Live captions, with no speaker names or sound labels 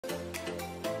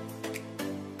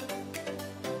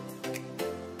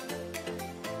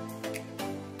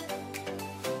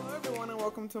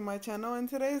welcome to my channel. In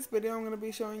today's video I'm going to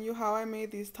be showing you how I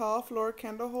made these tall floor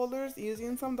candle holders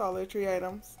using some Dollar Tree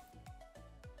items.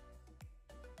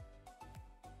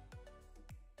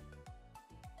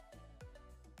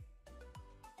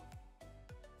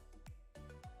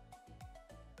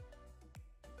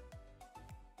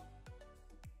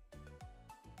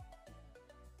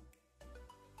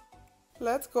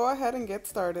 Let's go ahead and get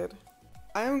started.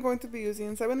 I am going to be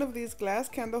using 7 of these glass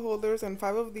candle holders and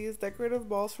 5 of these decorative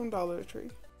balls from Dollar Tree.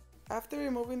 After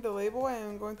removing the label, I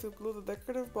am going to glue the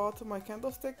decorative ball to my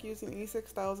candlestick using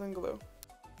E6000 glue.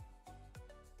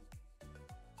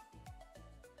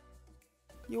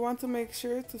 You want to make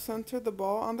sure to center the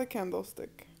ball on the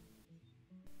candlestick.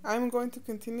 I am going to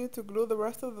continue to glue the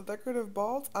rest of the decorative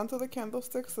balls onto the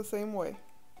candlesticks the same way.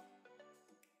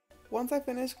 Once I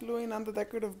finish gluing on the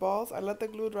decorative balls, I let the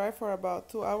glue dry for about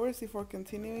 2 hours before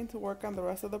continuing to work on the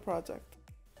rest of the project.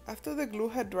 After the glue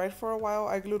had dried for a while,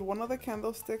 I glued one of the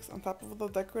candlesticks on top of the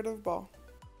decorative ball.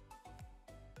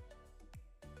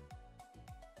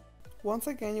 Once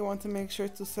again, you want to make sure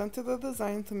to center the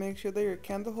design to make sure that your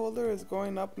candle holder is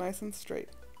going up nice and straight.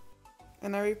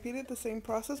 And I repeated the same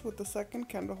process with the second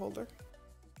candle holder.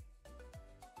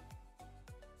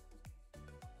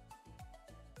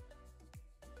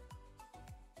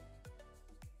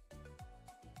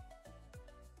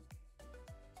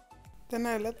 Then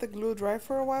I let the glue dry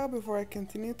for a while before I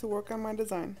continued to work on my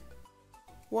design.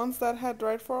 Once that had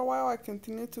dried for a while, I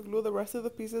continued to glue the rest of the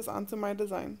pieces onto my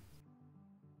design.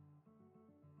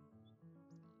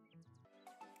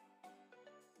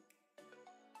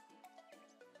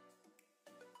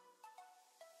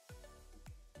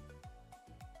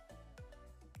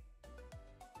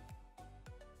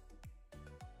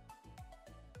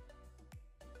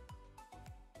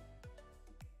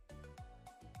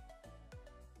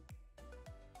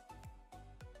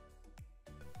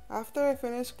 After I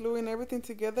finished gluing everything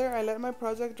together, I let my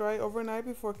project dry overnight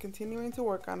before continuing to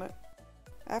work on it.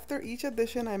 After each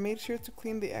addition, I made sure to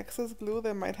clean the excess glue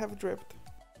that might have dripped.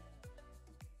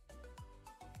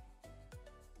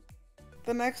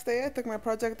 The next day, I took my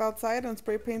project outside and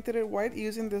spray painted it white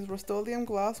using this Rust-Oleum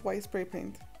gloss white spray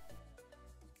paint.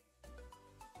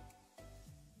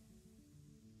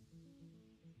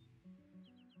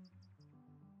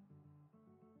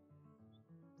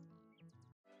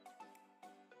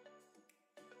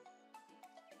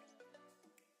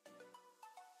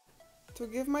 To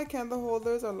give my candle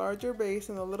holders a larger base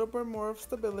and a little bit more of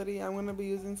stability, I'm going to be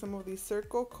using some of these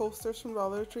circle coasters from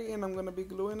Dollar Tree, and I'm going to be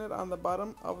gluing it on the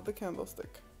bottom of the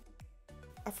candlestick.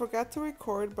 I forgot to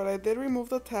record, but I did remove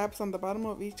the tabs on the bottom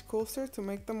of each coaster to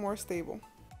make them more stable.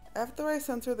 After I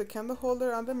center the candle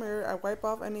holder on the mirror, I wipe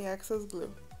off any excess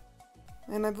glue.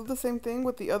 And I do the same thing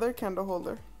with the other candle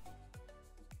holder.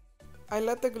 I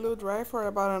let the glue dry for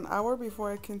about an hour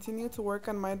before I continue to work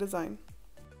on my design.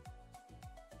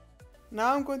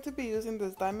 Now I'm going to be using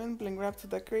this diamond bling wrap to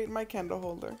decorate my candle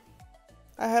holder.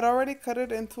 I had already cut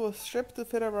it into a strip to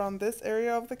fit around this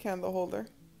area of the candle holder,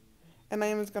 and I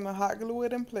am just going to hot glue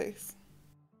it in place.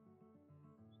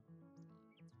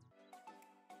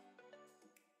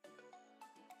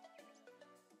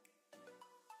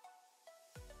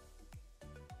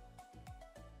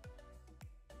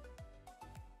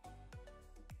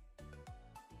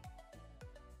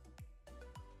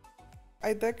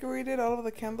 I decorated all of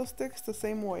the candlesticks the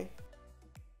same way.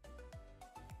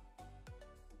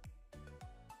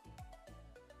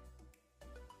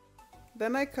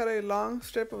 Then I cut a long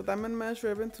strip of diamond mesh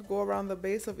ribbon to go around the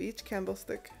base of each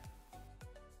candlestick.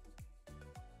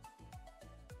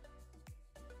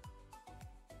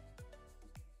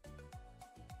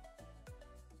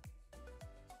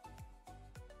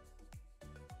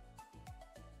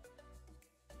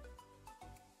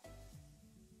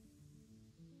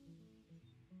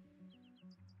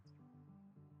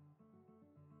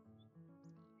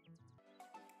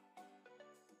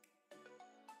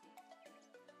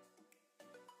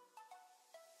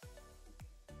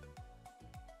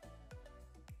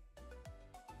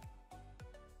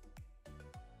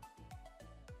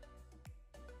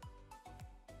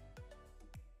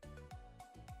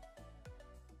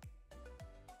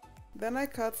 Then I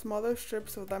cut smaller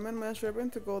strips of diamond mesh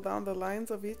ribbon to go down the lines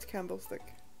of each candlestick.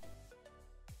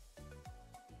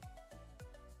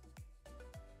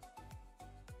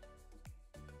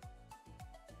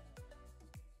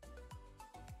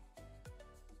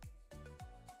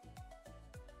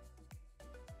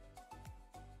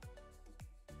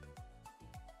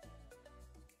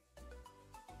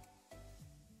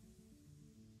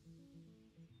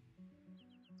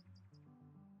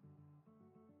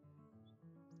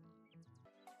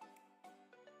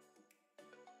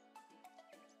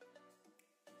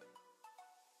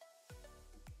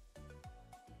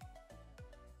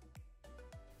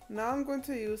 Now I'm going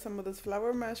to use some of this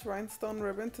flower mesh rhinestone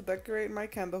ribbon to decorate my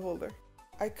candle holder.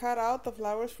 I cut out the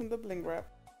flowers from the bling wrap.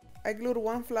 I glued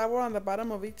one flower on the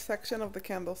bottom of each section of the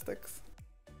candlesticks.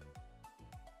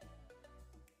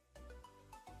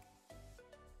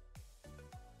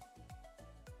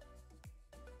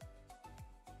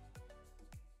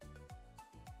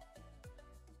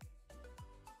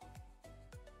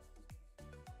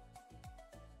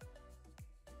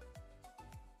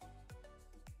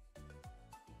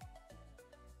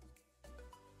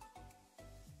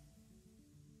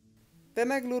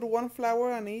 Then I glued one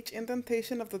flower on each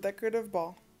indentation of the decorative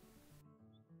ball.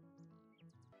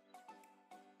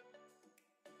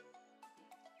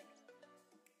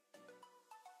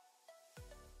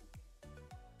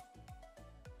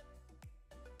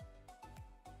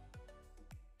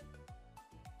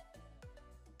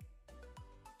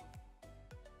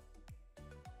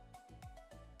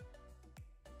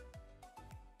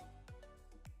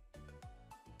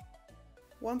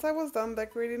 Once I was done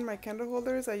decorating my candle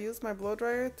holders, I used my blow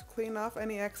dryer to clean off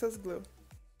any excess glue.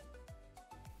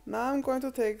 Now I'm going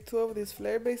to take two of these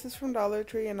flare bases from Dollar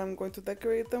Tree and I'm going to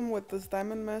decorate them with this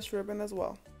diamond mesh ribbon as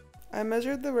well. I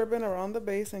measured the ribbon around the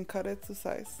base and cut it to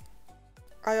size.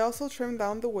 I also trimmed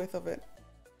down the width of it.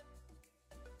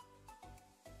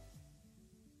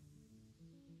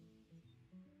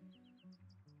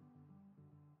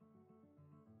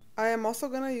 I am also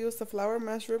going to use the flower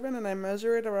mesh ribbon and I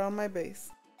measure it around my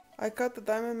base. I cut the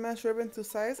diamond mesh ribbon to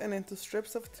size and into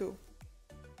strips of 2.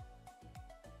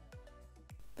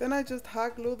 Then I just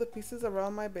hot glue the pieces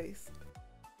around my base.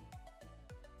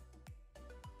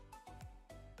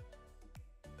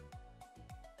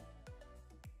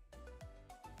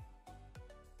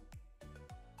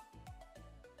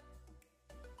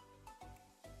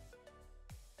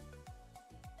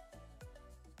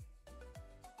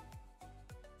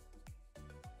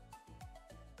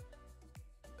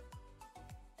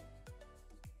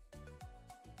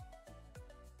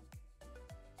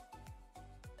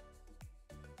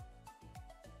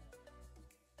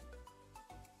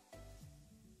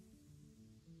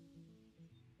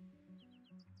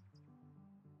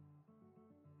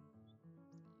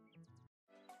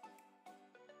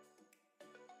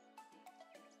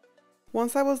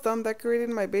 Once I was done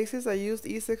decorating my bases, I used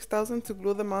E6000 to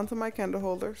glue them onto my candle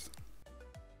holders.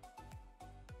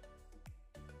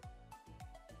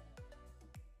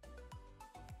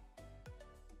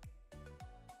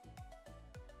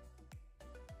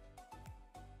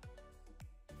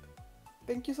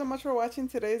 Thank you so much for watching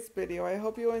today's video. I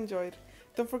hope you enjoyed.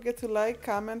 Don't forget to like,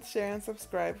 comment, share, and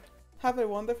subscribe. Have a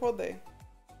wonderful day.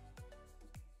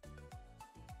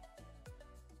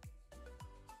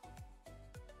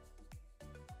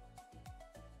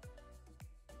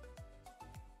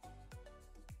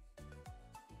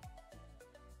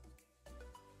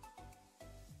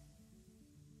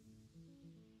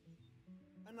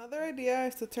 Another idea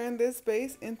is to turn this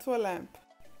base into a lamp.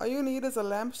 All you need is a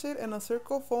lampshade and a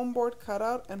circle foam board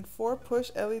cutout and 4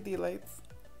 push LED lights.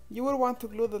 You would want to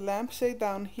glue the lampshade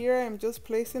down here. I am just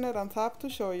placing it on top to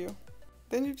show you.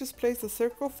 Then you just place the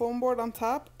circle foam board on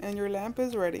top and your lamp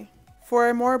is ready. For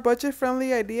a more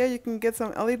budget-friendly idea, you can get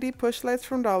some LED push lights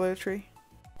from Dollar Tree.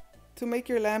 To make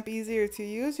your lamp easier to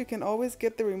use, you can always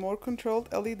get the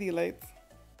remote-controlled LED lights.